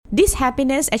this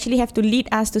happiness actually have to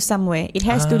lead us to somewhere. It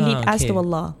has to lead us to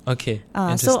Allah. Okay.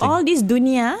 So all this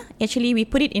dunya, actually we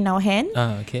put it in our hand,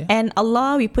 and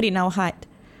Allah we put it in our heart.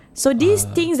 So these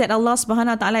things that Allah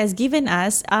subhanahu wa ta'ala has given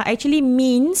us are actually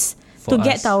means to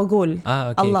get our goal.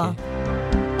 Allah.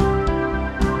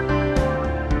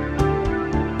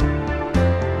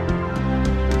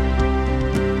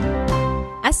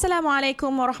 Assalamu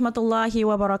alaikum warahmatullahi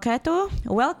wabarakatuh.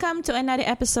 Welcome to another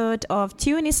episode of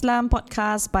Tune Islam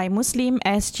podcast by Muslim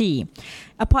SG,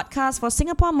 a podcast for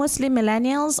Singapore Muslim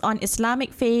millennials on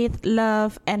Islamic faith,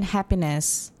 love and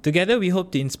happiness. Together we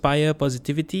hope to inspire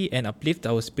positivity and uplift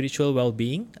our spiritual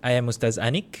well-being. I am Ustaz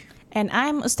Anik. And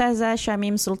I'm Ustazah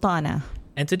Shamim Sultana.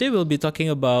 And today we'll be talking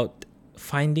about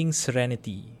finding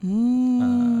serenity.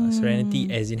 Serenity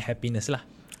as in happiness lah.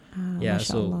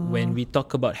 So when we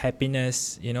talk about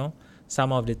happiness,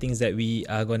 some of the things that we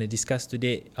are going to discuss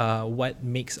today are what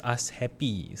makes us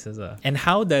happy, Ustazah. And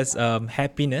how does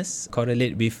happiness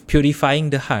correlate with purifying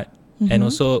the heart? And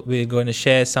also we're going to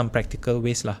share some practical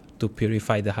ways lah to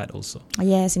purify the heart also.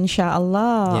 Yes,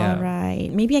 inshallah. Yeah. All right.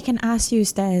 Maybe I can ask you,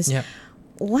 Ustaz,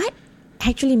 what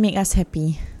actually make us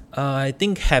happy? I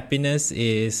think happiness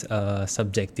is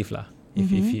subjective lah.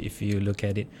 If you look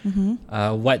at it,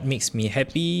 what makes me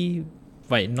happy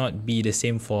might not be the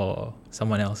same for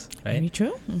someone else, right? Very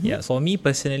true. Yeah. So for me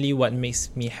personally, what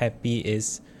makes me happy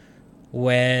is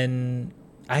when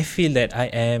I feel that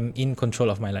I am in control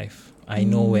of my life. I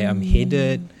know where I'm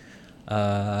headed.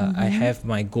 I have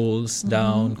my goals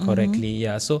down correctly.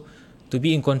 Yeah. So to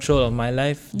be in control of my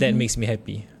life, that makes me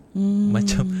happy.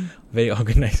 Macam very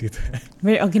organized gitu.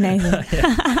 Very organized.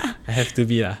 I have to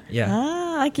be lah. Yeah.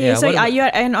 Okay. Yeah, so are you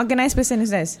an organized person,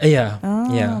 Ustaz? Yeah.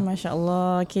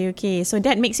 MashaAllah. Okay. So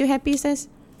that makes you happy,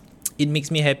 Ustaz? It makes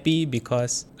me happy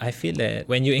because I feel that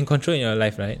when you're in control in your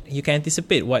life, right, you can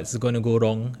anticipate what's going to go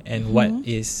wrong and what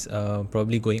is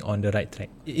probably going on the right track.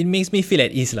 It makes me feel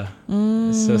at ease lah.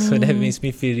 So that makes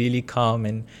me feel really calm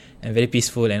and very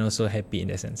peaceful and also happy in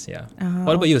that sense. Yeah.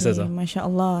 What about you, Ustazah?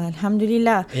 MashaAllah.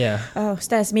 Alhamdulillah. Yeah.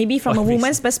 Ustaz, maybe from a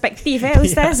woman's perspective,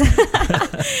 Ustaz.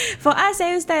 For us,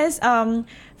 Ustaz,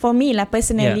 for me lah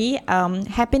personally,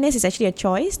 happiness is actually a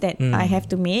choice that I have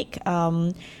to make.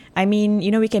 I mean,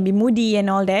 we can be moody and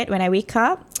all that. When I wake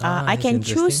up, I can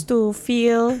choose to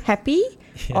feel happy,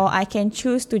 or I can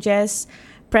choose to just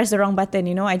press the wrong button.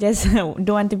 I just don't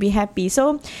want to be happy.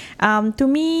 So, to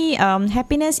me,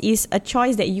 happiness is a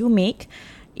choice that you make.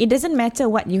 It doesn't matter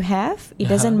what you have. It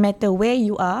doesn't matter where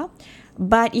you are.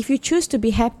 But if you choose to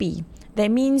be happy, that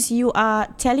means you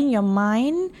are telling your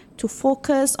mind to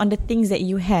focus on the things that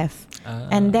you have.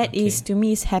 And that is, to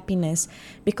me, is happiness.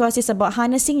 Because it's about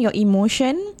harnessing your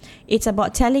emotion. It's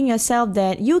about telling yourself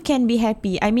that you can be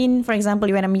happy. I mean, for example,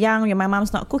 when I'm young, when my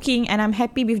mom's not cooking and I'm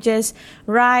happy with just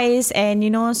rice and,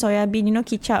 soya bean,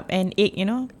 ketchup and egg,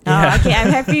 Okay, I'm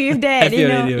happy with that,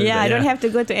 I don't have to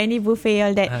go to any buffet,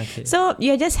 all that. So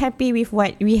you're just happy with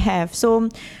what we have. So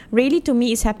really, to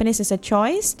me, happiness is a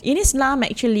choice. In Islam,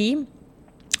 actually,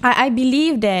 I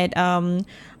believe that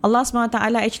Allah subhanahu wa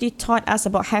ta'ala actually taught us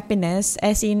about happiness,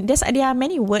 as in there are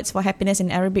many words for happiness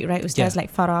in Arabic, right, Ustaz, like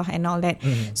farah and all that.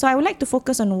 So I would like to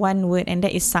focus on one word, and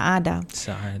that is sa'ada.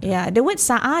 Yeah, the word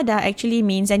sa'ada actually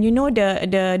means, and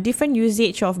the different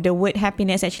usage of the word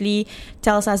happiness actually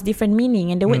tells us different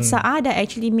meaning, and the word sa'ada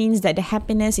actually means that the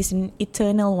happiness is an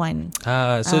eternal one.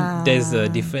 So there's a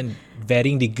different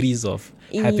varying degrees of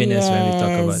happiness when we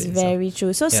talk about it. Yes, very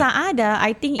true. So sa'ada,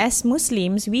 I think as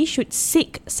Muslims, we should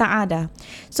seek sa'ada.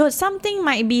 So something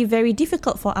might be very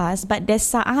difficult for us, but there's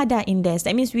sa'ada in this.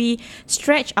 That means we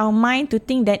stretch our mind to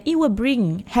think that it will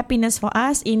bring happiness for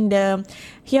us in the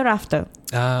hereafter.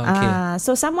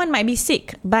 So someone might be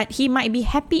sick, but he might be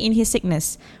happy in his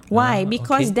sickness. Why?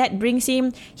 Because that brings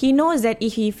him, he knows that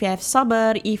if he has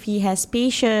sabr, if he has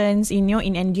patience in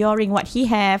enduring what he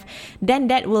have, then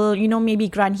that will, maybe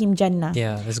grant him Jannah.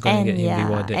 Yeah, that's going to get him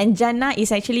rewarded. And Jannah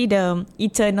is actually the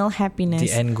eternal happiness.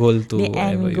 The end goal to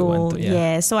whatever you want to.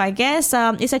 Yeah. So I guess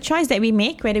it's a choice that we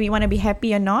make, whether we want to be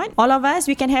happy or not. All of us,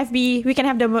 we can have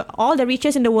all the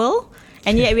riches in the world,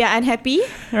 and yet we are unhappy,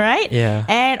 right? Yeah.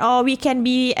 Or we can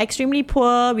be extremely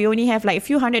poor. We only have like a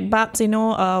few $100,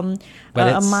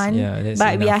 a month,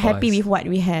 but we are happy with what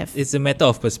we have. It's a matter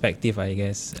of perspective, I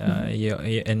guess,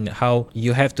 and how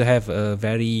you have to have a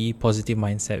very positive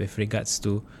mindset with regards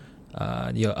to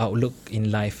your outlook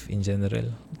in life in general.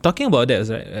 Talking about that,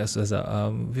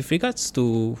 with regards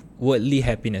to worldly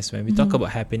happiness, when we talk about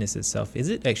happiness itself, is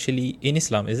it actually in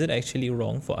Islam? Is it actually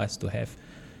wrong for us to have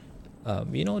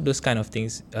those kind of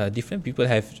things. Different people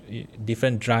have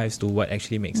different drives to what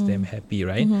actually makes them happy,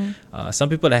 right? Some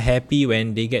people are happy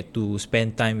when they get to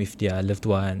spend time with their loved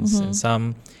ones, and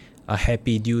some are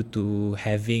happy due to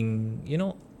having,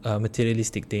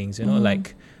 materialistic things,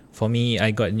 like for me,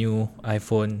 I got new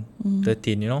iPhone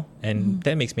 13, and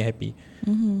that makes me happy.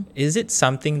 Is it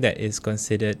something that is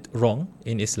considered wrong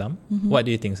in Islam? What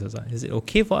do you think, Saza? Is it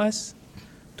okay for us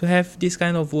to have this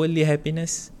kind of worldly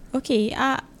happiness? Okay,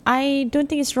 I don't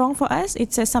think it's wrong for us.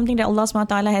 It's something that Allah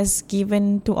SWT has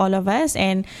given to all of us.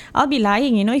 And I'll be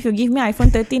lying, if you give me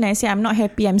iPhone 13, I say I'm not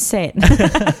happy, I'm sad.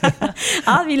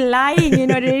 I'll be lying,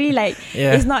 really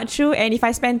it's not true. And if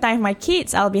I spend time with my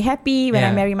kids, I'll be happy. When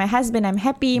I marry my husband, I'm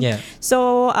happy.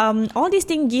 So all these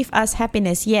things give us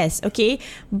happiness, yes, okay.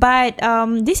 But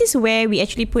this is where we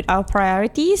actually put our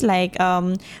priorities. Like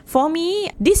for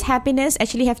me, this happiness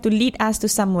actually have to lead us to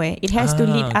somewhere. It has to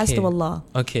lead us to Allah.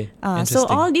 Okay. So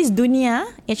all this dunya,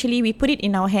 actually we put it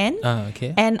in our hand,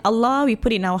 and Allah we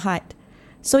put it in our heart.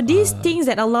 So these things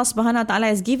that Allah subhanahu wa ta'ala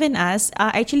has given us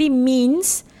are actually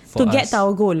means to get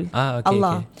our goal.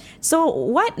 Allah. So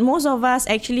what most of us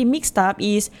actually mixed up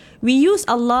is we use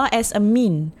Allah as a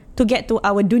mean to get to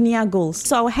our dunya goals.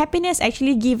 So our happiness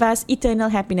actually give us eternal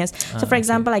happiness. So for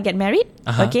example, I get married,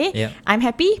 I'm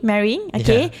happy marrying,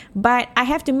 but I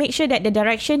have to make sure that the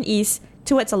direction is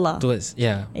towards Allah.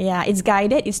 It's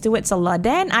guided, it's towards Allah.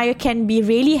 Then I can be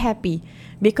really happy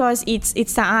because it's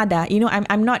sa'ada.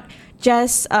 I'm not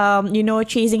just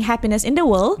chasing happiness in the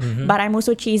world, but I'm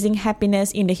also chasing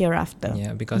happiness in the hereafter.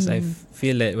 Because I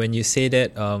feel that when you say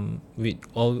that,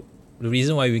 the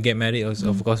reason why we get married is,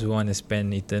 of course, we want to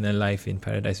spend eternal life in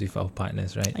paradise with our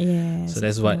partners, right? Yes, so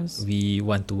that's what we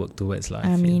want to work towards.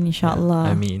 Ameen,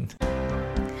 inshallah. Ameen.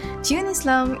 Tune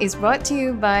Islam is brought to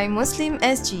you by Muslim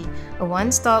SG, a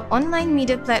one-stop online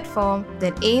media platform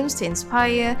that aims to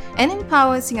inspire and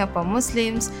empower Singapore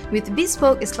Muslims with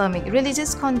bespoke Islamic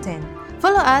religious content.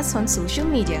 Follow us on social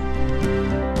media.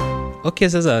 Okay,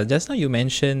 Zaza, just now you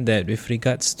mentioned that with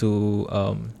regards to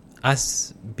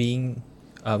us being,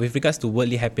 with regards to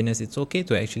worldly happiness, it's okay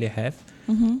to actually have,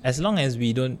 as long as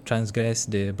we don't transgress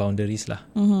the boundaries,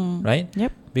 right?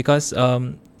 Yep. Because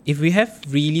if we have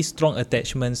really strong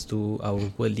attachments to our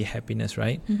worldly happiness,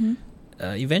 right?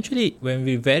 Eventually, when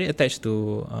we're very attached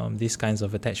to these kinds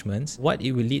of attachments, what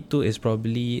it will lead to is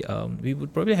probably, we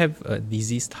would probably have a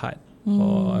diseased heart.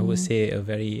 Or I would say a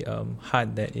very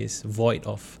heart that is void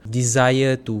of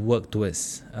desire to work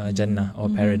towards Jannah or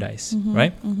paradise,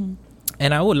 right?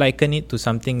 And I would liken it to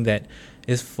something that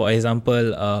is, for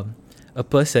example, a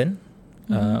person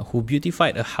who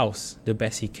beautified a house the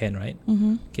best he can, right?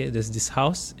 Okay, there's this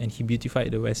house and he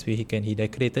beautified the best way he can. He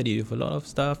decorated it with a lot of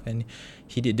stuff and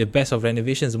he did the best of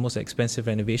renovations, the most expensive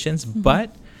renovations,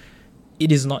 but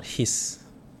it is not his,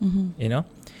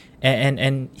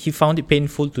 and he found it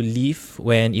painful to leave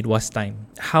when it was time.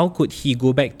 How could he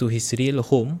go back to his real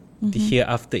home, the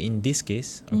hereafter in this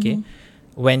case,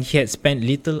 when he had spent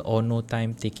little or no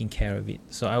time taking care of it?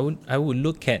 So I would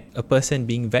look at a person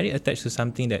being very attached to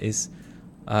something that is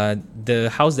the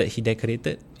house that he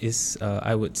decorated is,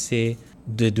 I would say,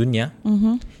 the dunya.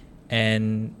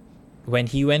 And when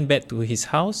he went back to his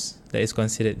house, that is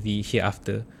considered the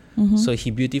hereafter. So he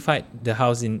beautified the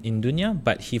house in dunya,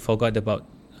 but he forgot about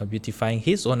beautifying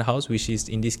his own house, which is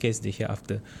in this case the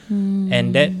hereafter.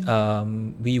 And that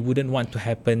we wouldn't want to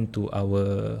happen to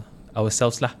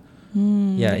ourselves lah.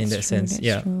 In that sense.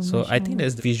 True, so I think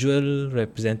that's the visual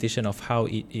representation of how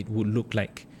it would look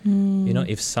like.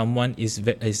 If someone is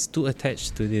too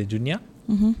attached to the dunya,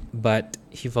 but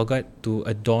he forgot to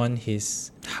adorn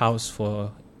his house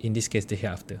for, in this case, the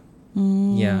hereafter.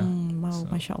 Wow, so.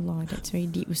 MashaAllah, that's very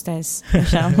deep, Ustaz.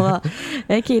 MashaAllah.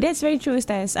 Okay, that's very true,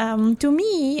 Ustaz. To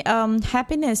me,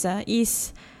 happiness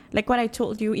is, like what I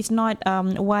told you, it's not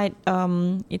what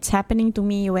it's happening to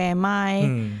me. Where am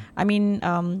I? I mean,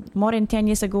 more than 10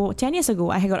 years ago,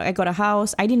 I got a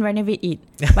house. I didn't renovate it,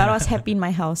 but I was happy in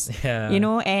my house.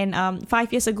 And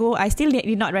 5 years ago, I still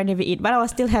did not renovate it, but I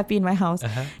was still happy in my house.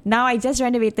 Now I just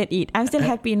renovated it. I'm still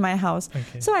happy in my house.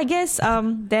 So I guess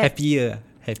that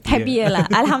happier lah.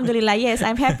 Alhamdulillah, yes,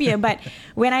 I'm happier. But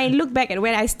when I look back at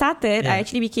where I started, I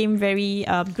actually became very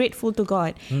grateful to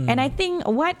God. And I think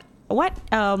what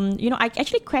I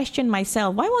actually questioned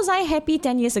myself. Why was I happy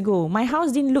 10 years ago? My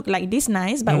house didn't look like this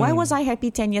nice, but why was I happy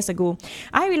 10 years ago?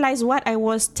 I realized what I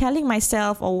was telling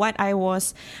myself, or what I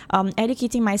was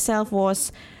educating myself,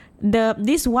 was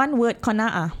this one word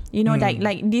qana'ah,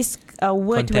 like this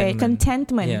word where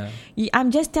contentment.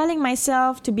 I'm just telling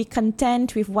myself to be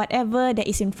content with whatever that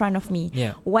is in front of me,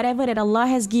 whatever that Allah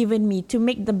has given me, to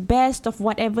make the best of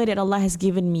whatever that Allah has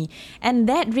given me. And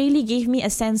that really gave me a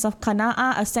sense of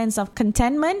qana'ah, a sense of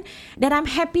contentment, that I'm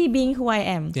happy being who I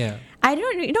am. I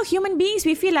don't, human beings,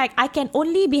 we feel like I can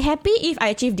only be happy if I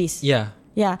achieve this.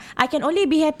 I can only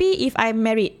be happy if I'm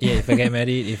married. If I get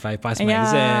married, if I pass my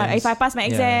exams. If I pass my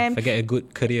exam. If I get a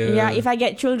good career. If I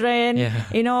get children.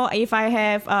 If I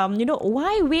have,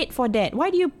 why wait for that? Why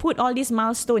do you put all these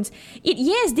milestones?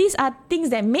 Yes, these are things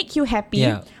that make you happy.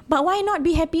 But why not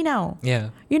be happy now?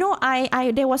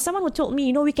 There was someone who told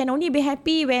me, we can only be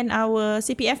happy when our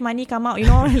CPF money come out,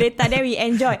 later then we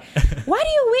enjoy. Why do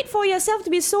you wait for yourself to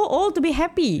be so old to be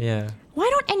happy? Why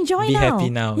not enjoy be now? Happy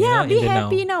now. Be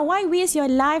happy now. Why waste your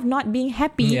life not being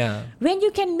happy when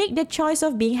you can make the choice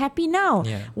of being happy now?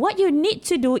 What you need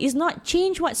to do is not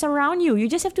change what's around you. You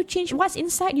just have to change what's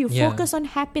inside you. Focus on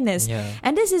happiness.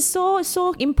 And this is so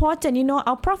important.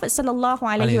 Our Prophet sallallahu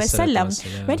alaihi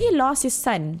wasallam, when he lost his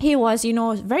son, he was,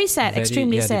 very sad,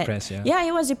 extremely sad. Depressed,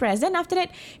 he was depressed. Then after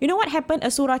that, what happened?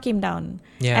 A surah came down.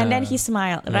 And then he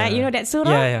smiled, right? That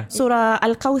surah? Surah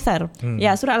Al-Kawthar.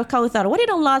 Surah Al-Kawthar. What did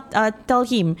Allah tell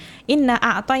him? Inna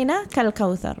a'tayna kal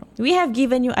kawthar. We have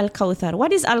given you al-kawthar.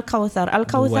 What is al-kawthar?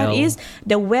 Al-kawthar is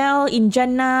the well in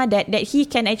Jannah that he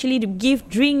can actually give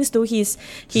drinks to his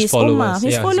ummah,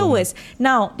 his followers.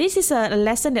 Now, this is a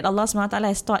lesson that Allah subhanahu wa ta'ala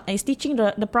has taught. Is teaching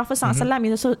the Prophet sallallahu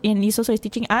alaihi wasallam, and he's also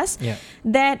teaching us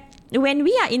that when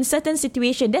we are in certain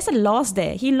situation, there's a loss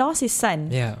there. He lost his son.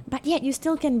 But yet you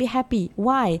still can be happy.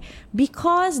 Why?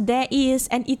 Because there is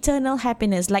an eternal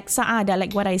happiness, like sa'ada,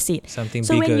 like what I said. Something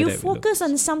so bigger. When you focus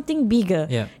on something bigger,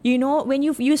 when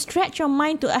you stretch your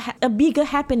mind to a bigger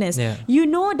happiness, you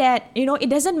know that, it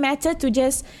doesn't matter to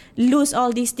just lose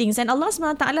all these things. And Allah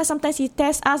subhanahu wa ta'ala, sometimes He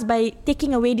tests us by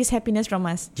taking away this happiness from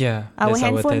us. Our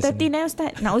handphone 13,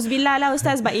 Ustaz. Na'uzubillah lah,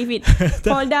 Ustaz. But if it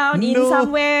fall down in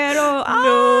somewhere,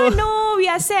 no, we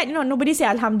are sad. Nobody say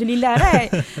Alhamdulillah, right?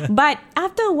 But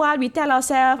after a while, we tell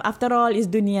ourselves, after all, it's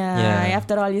dunya.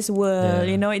 After all, it's world.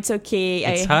 It's okay.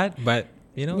 It's hard, but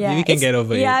we can get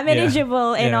over it.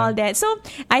 Manageable and all that. So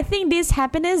I think this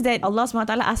happiness that Allah subhanahu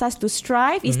wa ta'ala asks us to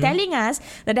strive is telling us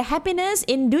that the happiness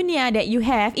in dunya that you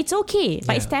have, it's okay,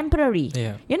 but it's temporary.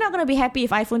 You're not going to be happy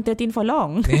if iPhone 13 for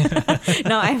long.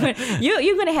 No,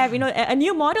 you're going to have, a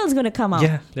new model is going to come out.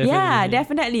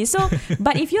 Definitely. So,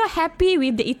 but if you're happy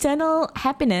with the eternal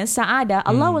happiness, sa'ada,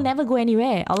 Allah will never go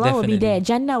anywhere. Allah will be there.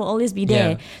 Jannah will always be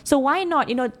there. So why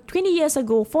not, 20 years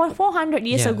ago, 400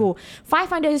 years ago,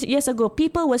 500 years ago,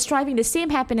 people were striving the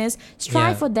same happiness.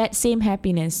 Strive for that same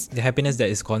happiness. The happiness that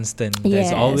is constant.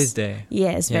 That's always there.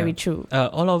 Yes, very true.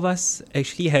 All of us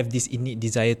actually have this innate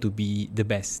desire to be the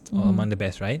best or among the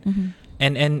best, right?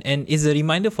 And it's a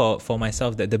reminder for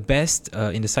myself that the best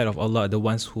in the sight of Allah are the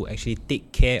ones who actually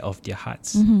take care of their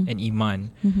hearts and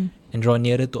iman and draw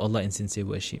nearer to Allah in sincere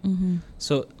worship.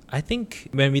 So I think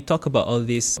when we talk about all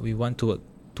this, we want to work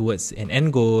towards an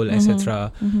end goal, etc.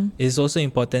 It's also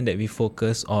important that we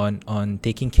focus on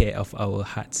taking care of our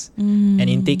hearts. And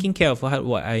in taking care of our heart,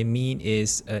 what I mean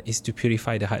is to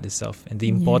purify the heart itself, and the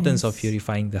importance of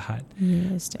purifying the heart.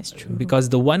 Yes, that's true. Because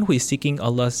the one who is seeking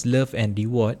Allah's love and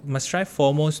reward must strive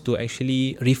foremost to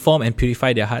actually reform and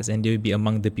purify their hearts, and they will be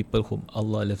among the people whom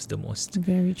Allah loves the most.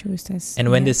 Very true, Ustaz.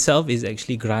 And when the self is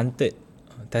actually granted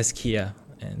tazkiyah,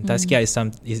 and tazkiyah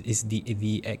is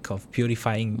the act of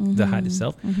purifying the heart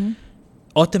itself,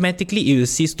 automatically it will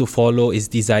cease to follow its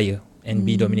desire and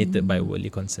be dominated by worldly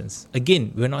concerns.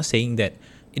 Again, we're not saying that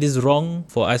it is wrong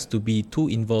for us to be too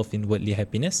involved in worldly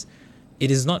happiness. It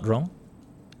is not wrong.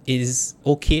 It is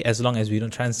okay as long as we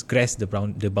don't transgress the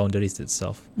boundaries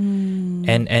itself.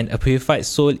 And a purified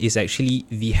soul is actually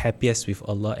the happiest with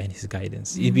Allah and His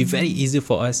guidance. It'll be very easier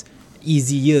for us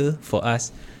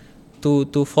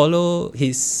to follow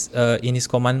His in His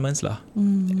commandments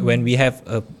when we have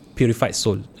a purified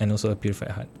soul and also a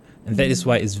purified heart. And that is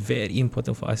why it's very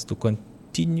important for us to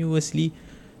continuously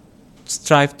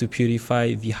strive to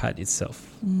purify the heart itself.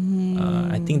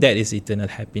 I think that is eternal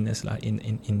happiness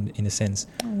in a sense.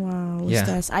 Wow,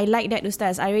 Ustaz. I like that,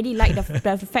 Ustaz. I really like the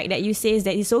fact that you say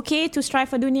that it's okay to strive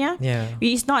for dunya.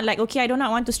 It's not like, okay, I do not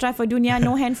want to strive for dunya,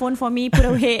 no handphone for me, put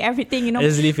away everything,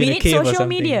 We need social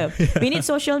media. We need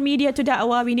social media to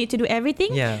da'wah. We need to do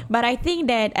everything. But I think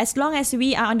that as long as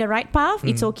we are on the right path,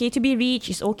 it's okay to be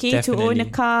rich, it's okay to own a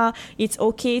car, it's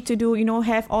okay to do,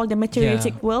 have all the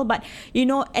materialistic world. But,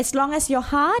 as long as your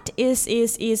heart is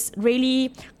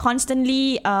really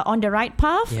constantly on the right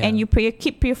path, and you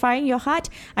keep purifying your heart,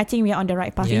 I think we are on the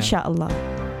right path, inshallah.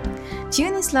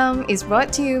 Tune Islam is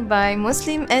brought to you by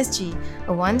Muslim SG,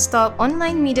 a one-stop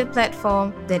online media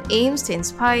platform that aims to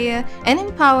inspire and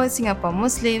empower Singapore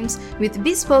Muslims with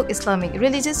bespoke Islamic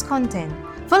religious content.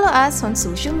 Follow us on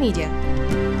social media.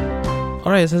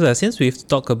 Alright, Ustazah, since we've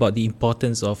talked about the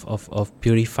importance of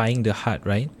purifying the heart,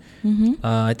 right?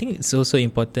 I think it's also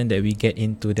important that we get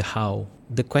into the how.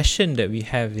 The question that we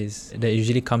have that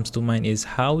usually comes to mind is,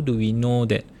 how do we know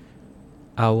that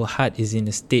our heart is in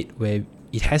a state where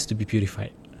it has to be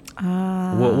purified?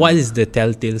 What is the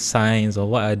telltale signs, or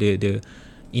what are the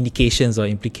indications or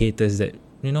implicators that,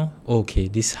 okay,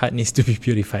 this heart needs to be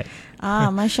purified?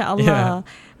 MashaAllah. Yeah.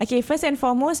 Okay, first and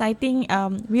foremost, I think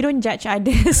we don't judge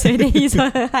others whether his or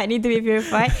her heart need to be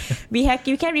purified.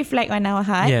 You can reflect on our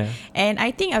heart. Yeah. And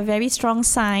I think a very strong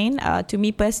sign to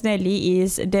me personally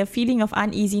is the feeling of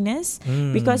uneasiness.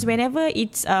 Because whenever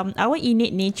it's our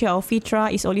innate nature or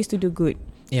fitra is always to do good.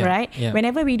 Yeah, right? yeah.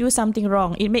 Whenever we do something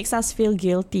wrong, it makes us feel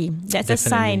guilty. That's Definitely, a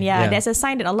sign. yeah. That's a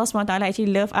sign that Allah SWT actually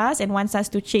loves us and wants us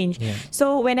to change. Yeah.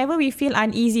 So whenever we feel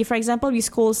uneasy, for example, we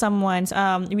scold someone,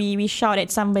 we shout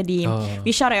at somebody,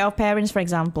 we shout at our parents, for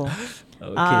example.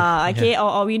 Okay.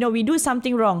 Or we know we do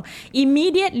something wrong.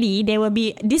 Immediately there will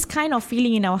be this kind of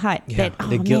feeling in our heart that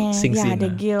the guilt sinks in. The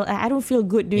guilt. I don't feel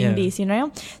good doing this.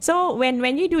 So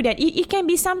when you do that, it can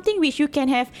be something which you can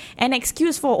have an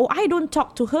excuse for. I don't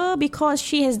talk to her because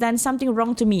she has done something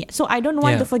wrong to me, so I don't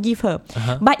want to forgive her.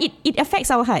 But it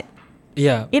affects our heart.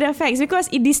 Yeah, it affects because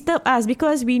it disturbs us,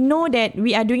 because we know that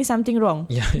we are doing something wrong.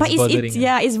 But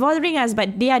it's bothering us,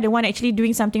 but they are the one actually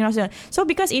doing something wrong. So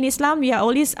because in Islam we are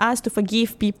always asked to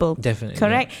forgive people. Definitely.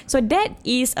 Correct. So that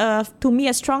is to me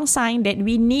a strong sign that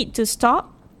we need to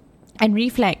stop and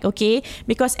reflect, okay?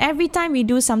 Because every time we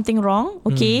do something wrong,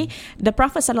 okay, the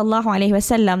Prophet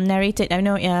ﷺ narrated,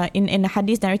 in the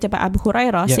hadith narrated by Abu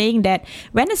Hurairah, saying that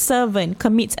when a servant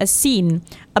commits a sin,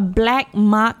 a black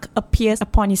mark appears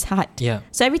upon his heart. Yeah.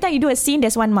 So every time you do a sin,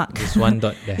 there's one mark. There's one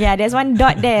dot there. Yeah, there's one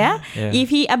dot there. Yeah. If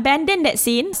he abandon that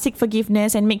sin, seek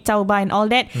forgiveness and make tawbah and all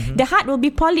that, the heart will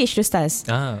be polished, Ustaz.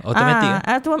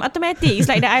 Automatic. Automatic. It's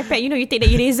like the iPad, you take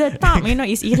the eraser,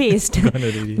 it's erased.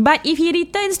 But if he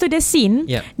returns to the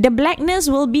sin, the blackness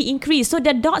will be increased. So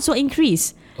the dots will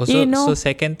increase. So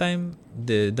second time,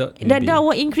 the dot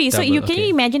will increase. Double, so can you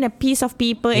imagine a piece of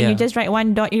paper and you just write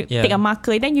one dot, you take a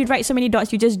marker, then you write so many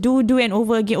dots, you just do and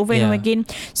over again, and over again.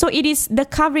 So it is the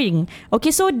covering.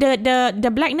 Okay, so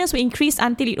the blackness will increase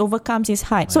until it overcomes his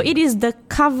heart. So it is the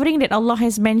covering that Allah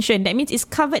has mentioned. That means it's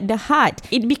covered the heart.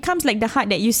 It becomes like the heart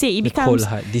that you say. It becomes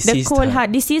the cold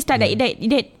heart, diseased heart.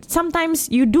 That sometimes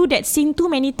you do that sin too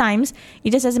many times,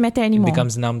 it just doesn't matter anymore. It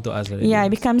becomes numb to us already. Yeah, it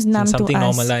becomes numb to us. Something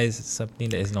normalized, something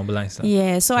that is normalized.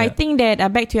 Yeah, so I think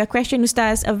that back to your question,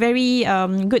 Ustaz, a very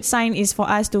good sign is for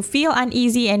us to feel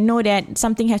uneasy and know that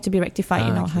something has to be rectified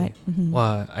in our heart.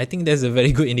 Wow, I think that's a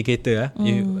very good indicator.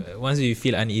 Once you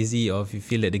feel uneasy, or if you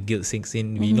feel that the guilt sinks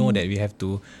in, we know that we have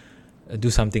to do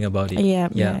something about it.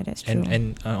 Yeah, that's true.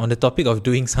 And on the topic of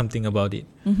doing something about it,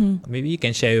 maybe you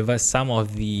can share with us some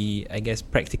of the, I guess,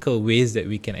 practical ways that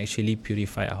we can actually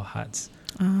purify our hearts.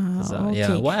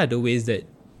 Okay. What are the ways that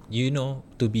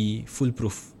to be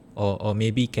foolproof, or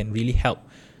maybe can really help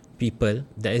people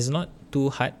that is not too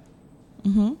hard,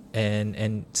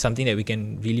 and something that we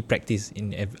can really practice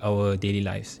in our daily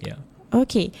lives?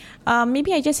 Okay,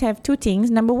 maybe I just have two things.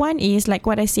 Number one is like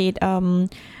what I said,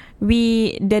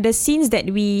 the sins that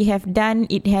we have done,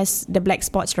 it has the black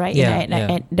spots, right?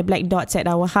 And the black dots at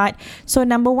our heart. So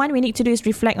number one we need to do is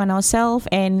reflect on ourselves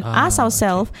and ask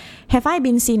ourselves, have I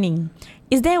been sinning?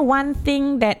 Is there one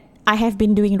thing that I have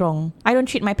been doing wrong? I don't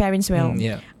treat my parents well.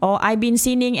 Or I've been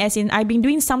sinning as in I've been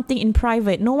doing something in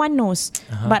private, no one knows,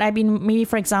 but I've been maybe,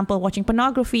 for example, watching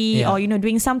pornography or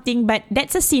doing something, but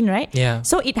that's a sin, right?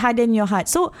 So it hardened your heart.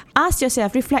 So ask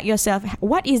yourself, reflect yourself,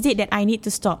 what is it that I need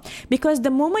to stop? Because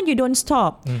the moment you don't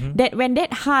stop, that when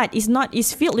that heart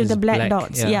is filled with the black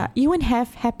dots, you won't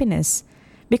have happiness,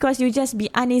 because you just be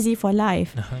uneasy for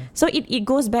life. So it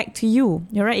goes back to you.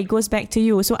 You're right, it goes back to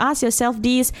you. So ask yourself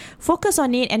this, focus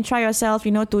on it and try yourself,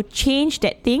 to change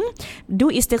that thing. Do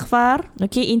istighfar,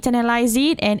 okay, internalize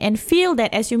it and feel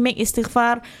that as you make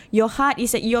istighfar, your heart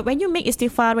is when you make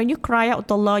istighfar, when you cry out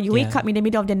to Allah, you wake up in the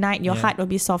middle of the night, your heart will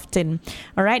be softened.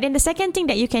 Alright, and the second thing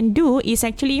that you can do is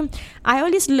actually, I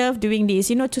always love doing this,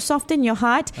 to soften your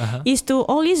heart, is to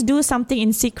always do something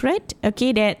in secret,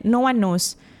 okay, that no one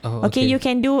knows. Okay, you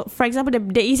can do, for example,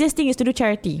 the easiest thing is to do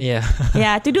charity. Yeah.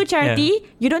 Yeah, to do charity,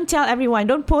 you don't tell everyone,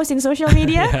 don't post in social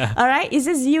media. All right, it's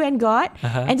just you and God,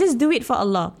 and just do it for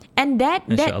Allah. And that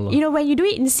when you do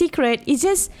it in secret, it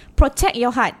just protect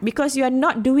your heart, because you are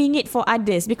not doing it for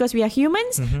others, because we are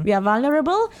humans, we are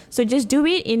vulnerable. So just do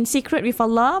it in secret with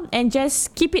Allah, and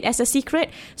just keep it as a secret,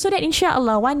 so that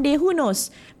inshallah one day, who knows,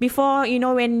 before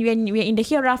when we're in the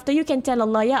hereafter, you can tell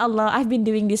Allah, Ya Allah, I've been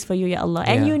doing this for you, Ya Allah,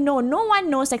 and no one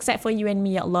knows except for you and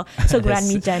me, Ya Allah, so grant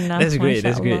me Jannah. That's great.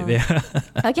 Yeah.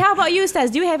 Okay, how about you,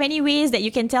 Ustaz? Do you have any ways that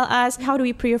you can tell us how do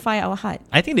we purify our heart?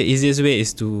 I think the easiest way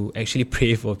is to actually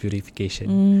pray for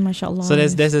purification. MashaAllah. So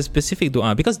there's a specific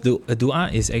dua, because a dua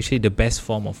is actually the best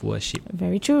form of worship.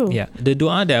 Very true. Yeah. The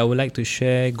dua that I would like to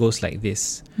share goes like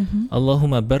this.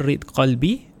 Allahumma barrid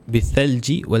qalbi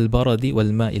bithalji wal baradi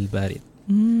wal ma'il barid.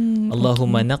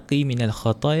 Allahumma naqi min al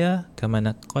khataya kama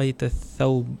naqaita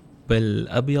thawb al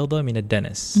abyada min al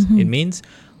danas. It means,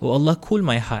 oh Allah, cool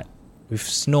my heart with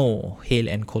snow, hail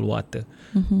and cold water.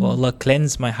 Oh Allah,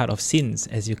 cleanse my heart of sins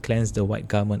as you cleanse the white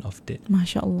garment of dirt.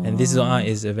 MashaAllah. And this dua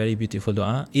is a very beautiful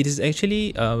dua. It is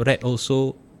actually read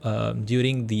also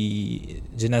during the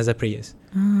janazah prayers.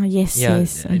 Yes.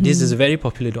 This is a very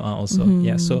popular dua also.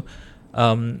 Yeah, so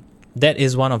that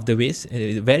is one of the ways,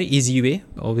 a very easy way.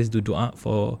 Always do dua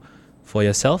for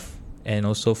yourself and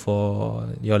also for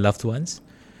your loved ones.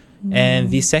 And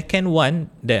the second one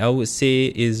that I would say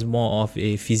is more of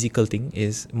a physical thing,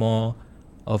 is more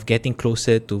of getting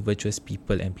closer to virtuous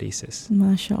people and places.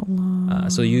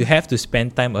 MashaAllah. So you have to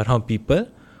spend time around people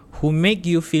who make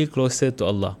you feel closer to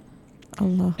Allah.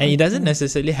 Allah. And it doesn't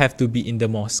necessarily have to be in the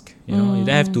mosque. You don't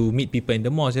have to meet people in the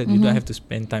mosque. You don't have to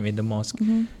spend time in the mosque.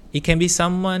 It can be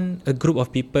a group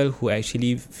of people who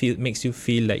actually makes you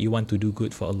feel like you want to do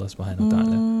good for Allah subhanahu wa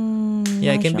ta'ala.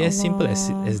 Yeah, it can be as simple as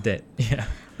that. Yeah.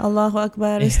 Allahu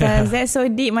Akbar, Ustaz. That's so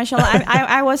deep, mashallah.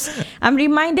 I'm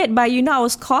reminded by our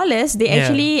scholars, they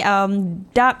actually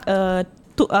dug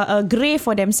a grave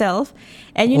for themselves,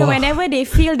 and whenever they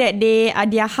feel that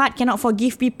their heart cannot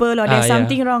forgive people, or there's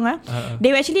something wrong,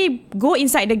 they will actually go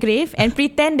inside the grave and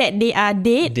pretend that they are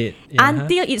dead,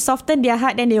 until it softens their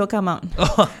heart, then they will come out.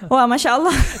 Wow,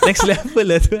 mashallah. Next level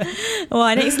lah tu.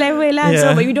 Wow, next level lah.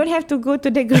 So, but we don't have to go to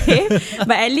the grave,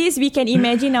 but at least we can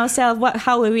imagine ourselves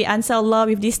how will we answer Allah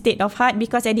with this state of heart,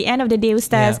 because at the end of the day,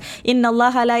 Ustaz, Inna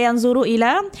Allah la yanzuru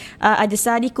ila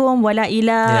ajsadikum wala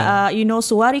ila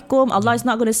suwarikum. Allah is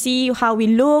not going to see how we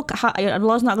look.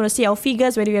 Allah is not going to see our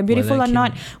figures, whether we are beautiful or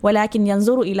not. Walakin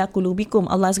yanzuru ila qulubikum.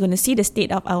 Allah is going to see the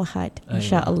state of our heart.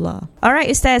 InsyaAllah. Alright,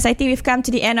 Ustaz, I think we've come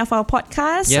to the end of our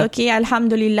podcast. Okay,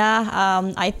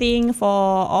 Alhamdulillah. I think for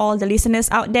all the listeners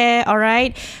out there,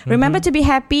 alright, remember to be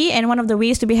happy, and one of the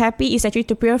ways to be happy is actually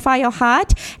to purify your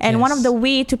heart. And one of the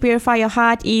way to purify your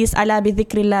heart is ala bi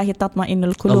dhikrillahi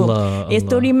tatma'innul qulub. Is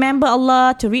to remember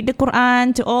Allah, to read the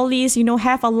Quran, to always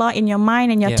have Allah in your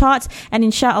mind and your thoughts, and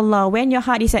inshallah, when your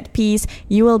heart is at peace,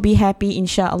 you will be happy,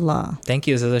 inshallah. Thank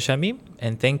you, Ustazah Shamim,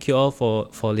 and thank you all for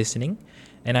listening.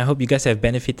 And I hope you guys have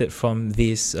benefited from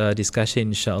this discussion,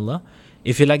 inshallah.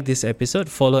 If you like this episode,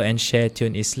 follow and share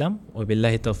Tune Islam.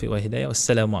 Wabillahi taufiq wa hidayah.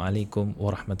 Wassalamu alaikum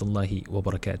warahmatullahi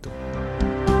wabarakatuh.